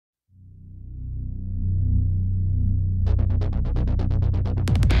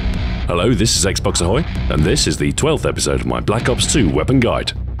Hello, this is Xbox Ahoy, and this is the 12th episode of my Black Ops 2 weapon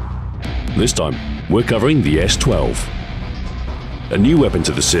guide. This time, we're covering the S12. A new weapon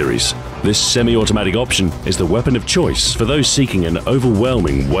to the series, this semi-automatic option is the weapon of choice for those seeking an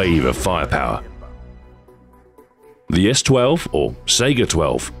overwhelming wave of firepower. The S12, or Saiga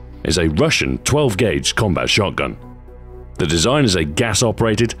 12, is a Russian 12-gauge combat shotgun. The design is a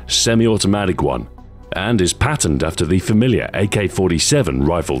gas-operated, semi-automatic one, and is patterned after the familiar AK-47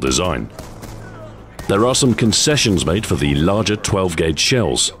 rifle design. There are some concessions made for the larger 12-gauge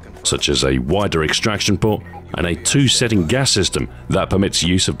shells, such as a wider extraction port and a two-setting gas system that permits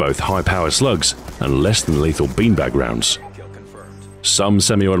use of both high-power slugs and less-than-lethal beanbag rounds. Some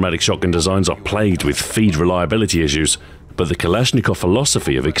semi-automatic shotgun designs are plagued with feed reliability issues, but the Kalashnikov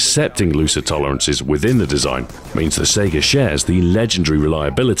philosophy of accepting looser tolerances within the design means the Saiga shares the legendary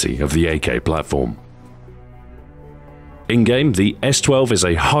reliability of the AK platform. In-game, the S12 is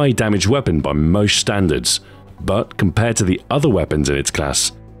a high-damage weapon by most standards, but compared to the other weapons in its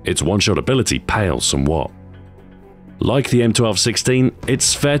class, its one-shot ability pales somewhat. Like the M1216,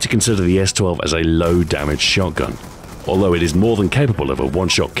 it's fair to consider the S12 as a low-damage shotgun, although it is more than capable of a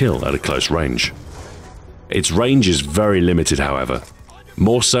one-shot kill at a close range. Its range is very limited, however,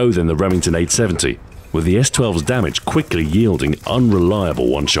 more so than the Remington 870, with the S12's damage quickly yielding unreliable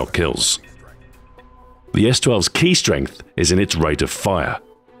one-shot kills. The S12's key strength is in its rate of fire.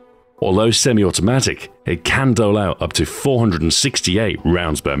 Although semi-automatic, it can dole out up to 468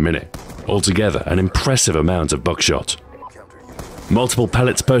 rounds per minute, altogether an impressive amount of buckshot. Multiple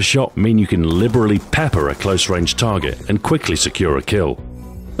pellets per shot mean you can liberally pepper a close-range target and quickly secure a kill,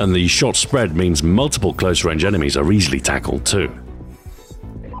 and the shot spread means multiple close-range enemies are easily tackled too.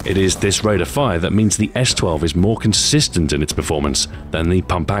 It is this rate of fire that means the S12 is more consistent in its performance than the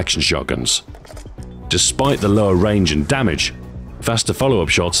pump-action shotguns. Despite the lower range and damage, faster follow-up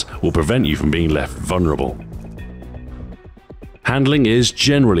shots will prevent you from being left vulnerable. Handling is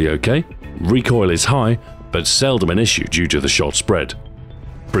generally okay, recoil is high, but seldom an issue due to the shot spread.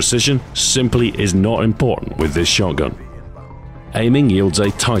 Precision simply is not important with this shotgun. Aiming yields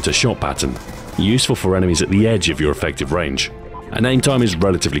a tighter shot pattern, useful for enemies at the edge of your effective range, and aim time is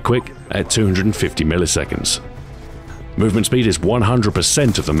relatively quick at 250 milliseconds. Movement speed is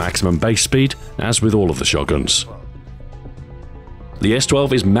 100% of the maximum base speed, as with all of the shotguns. The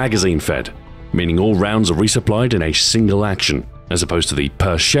S12 is magazine-fed, meaning all rounds are resupplied in a single action, as opposed to the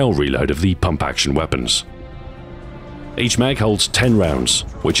per-shell reload of the pump-action weapons. Each mag holds 10 rounds,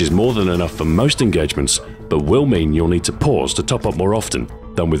 which is more than enough for most engagements, but will mean you'll need to pause to top up more often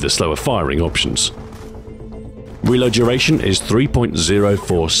than with the slower firing options. Reload duration is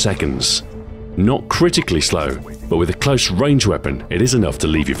 3.04 seconds. Not critically slow, but with a close range weapon, it is enough to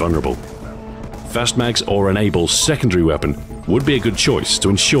leave you vulnerable. Fast mags or an able secondary weapon would be a good choice to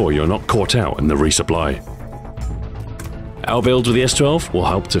ensure you're not caught out in the resupply. Our build with the S12 will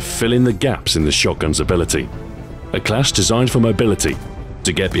help to fill in the gaps in the shotgun's ability. A class designed for mobility,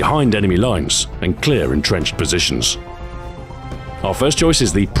 to get behind enemy lines and clear entrenched positions. Our first choice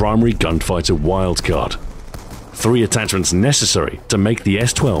is the primary gunfighter wildcard. 3 attachments necessary to make the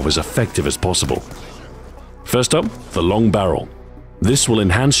S12 as effective as possible. First up, the long barrel. This will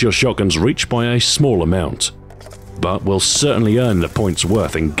enhance your shotgun's reach by a small amount, but will certainly earn the points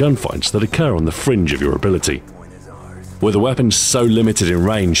worth in gunfights that occur on the fringe of your ability. With a weapon so limited in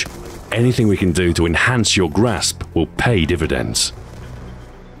range, anything we can do to enhance your grasp will pay dividends.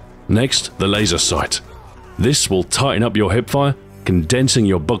 Next, the laser sight. This will tighten up your hipfire, condensing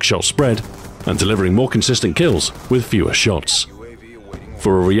your buckshot spread, and delivering more consistent kills with fewer shots.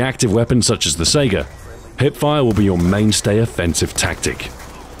 For a reactive weapon such as the Saiga, hipfire will be your mainstay offensive tactic,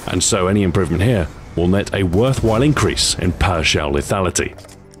 and so any improvement here will net a worthwhile increase in per-shell lethality.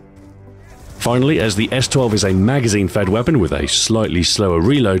 Finally, as the S12 is a magazine-fed weapon with a slightly slower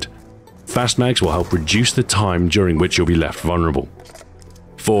reload, fast mags will help reduce the time during which you'll be left vulnerable.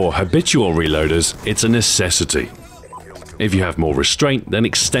 For habitual reloaders, it's a necessity. If you have more restraint, then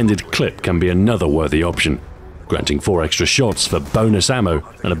extended clip can be another worthy option, granting 4 extra shots for bonus ammo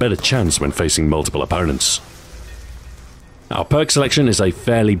and a better chance when facing multiple opponents. Our perk selection is a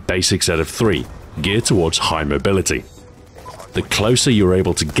fairly basic set of 3, geared towards high mobility. The closer you're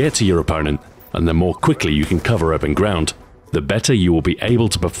able to get to your opponent, and the more quickly you can cover open ground, the better you will be able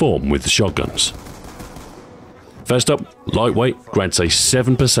to perform with the shotguns. First up, lightweight grants a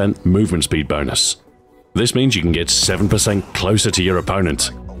 7% movement speed bonus. This means you can get 7% closer to your opponent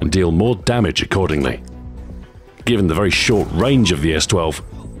and deal more damage accordingly. Given the very short range of the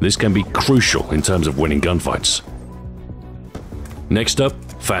S12, this can be crucial in terms of winning gunfights. Next up,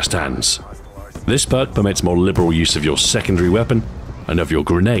 fast hands. This perk permits more liberal use of your secondary weapon and of your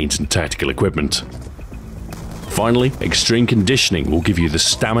grenades and tactical equipment. Finally, extreme conditioning will give you the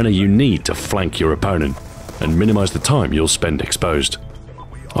stamina you need to flank your opponent and minimize the time you'll spend exposed.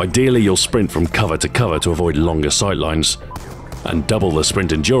 Ideally, you'll sprint from cover to cover to avoid longer sightlines, and double the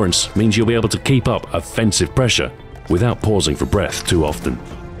sprint endurance means you'll be able to keep up offensive pressure without pausing for breath too often.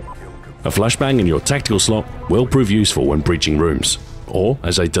 A flashbang in your tactical slot will prove useful when breaching rooms, or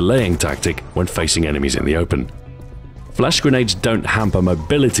as a delaying tactic when facing enemies in the open. Flash grenades don't hamper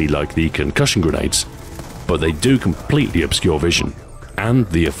mobility like the concussion grenades, but they do completely obscure vision, and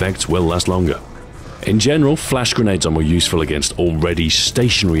the effects will last longer. In general, flash grenades are more useful against already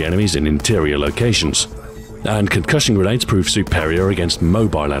stationary enemies in interior locations, and concussion grenades prove superior against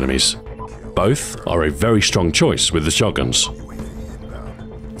mobile enemies. Both are a very strong choice with the shotguns.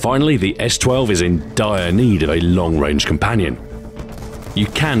 Finally, the S12 is in dire need of a long-range companion. You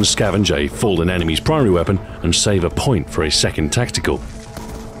can scavenge a fallen enemy's primary weapon and save a point for a second tactical.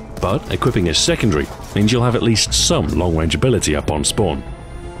 But equipping a secondary means you'll have at least some long-range ability upon spawn.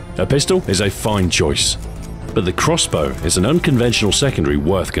 A pistol is a fine choice, but the crossbow is an unconventional secondary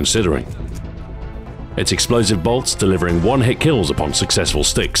worth considering. Its explosive bolts delivering one-hit kills upon successful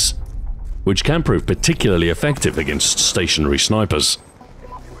sticks, which can prove particularly effective against stationary snipers.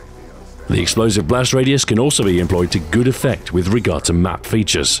 The explosive blast radius can also be employed to good effect with regard to map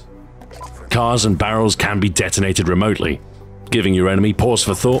features. Cars and barrels can be detonated remotely, giving your enemy pause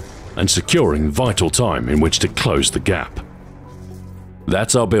for thought and securing vital time in which to close the gap.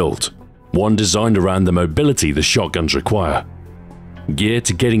 That's our build, one designed around the mobility the shotguns require, geared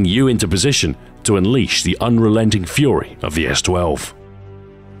to getting you into position to unleash the unrelenting fury of the S12.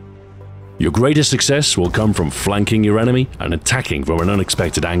 Your greatest success will come from flanking your enemy and attacking from an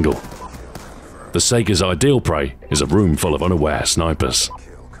unexpected angle. The Saiga's ideal prey is a room full of unaware snipers.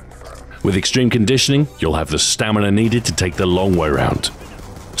 With extreme conditioning, you'll have the stamina needed to take the long way round,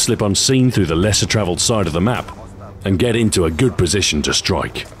 slip unseen through the lesser traveled side of the map, and get into a good position to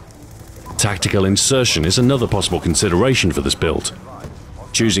strike. Tactical insertion is another possible consideration for this build.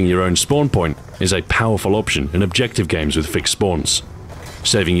 Choosing your own spawn point is a powerful option in objective games with fixed spawns,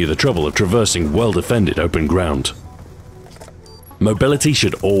 saving you the trouble of traversing well-defended open ground. Mobility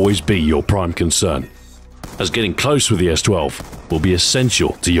should always be your prime concern, as getting close with the S12 will be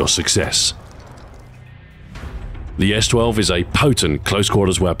essential to your success. The S12 is a potent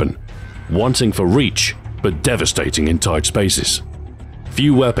close-quarters weapon, wanting for reach but devastating in tight spaces.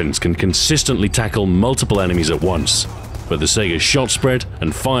 Few weapons can consistently tackle multiple enemies at once, but the Saiga's shot spread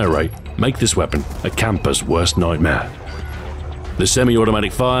and fire rate make this weapon a camper's worst nightmare. The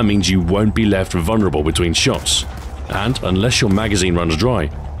semi-automatic fire means you won't be left vulnerable between shots, and unless your magazine runs dry,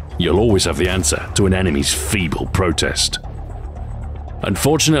 you'll always have the answer to an enemy's feeble protest.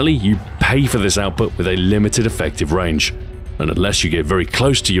 Unfortunately, you pay for this output with a limited effective range, and unless you get very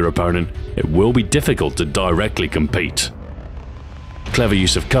close to your opponent, it will be difficult to directly compete. Clever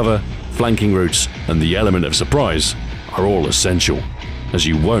use of cover, flanking routes, and the element of surprise are all essential, as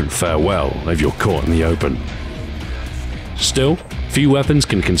you won't fare well if you're caught in the open. Still, few weapons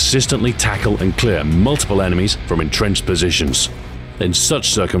can consistently tackle and clear multiple enemies from entrenched positions. In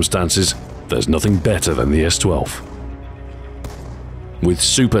such circumstances, there's nothing better than the S12. With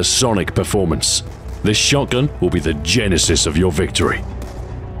supersonic performance, this shotgun will be the genesis of your victory.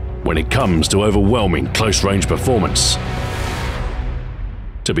 When it comes to overwhelming close-range performance,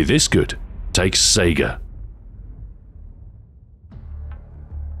 to be this good takes Saiga.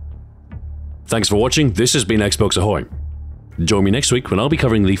 Thanks for watching, this has been Xbox Ahoy. Join me next week when I'll be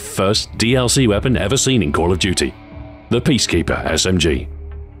covering the first DLC weapon ever seen in Call of Duty, the Peacekeeper SMG.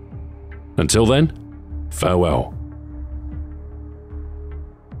 Until then, farewell.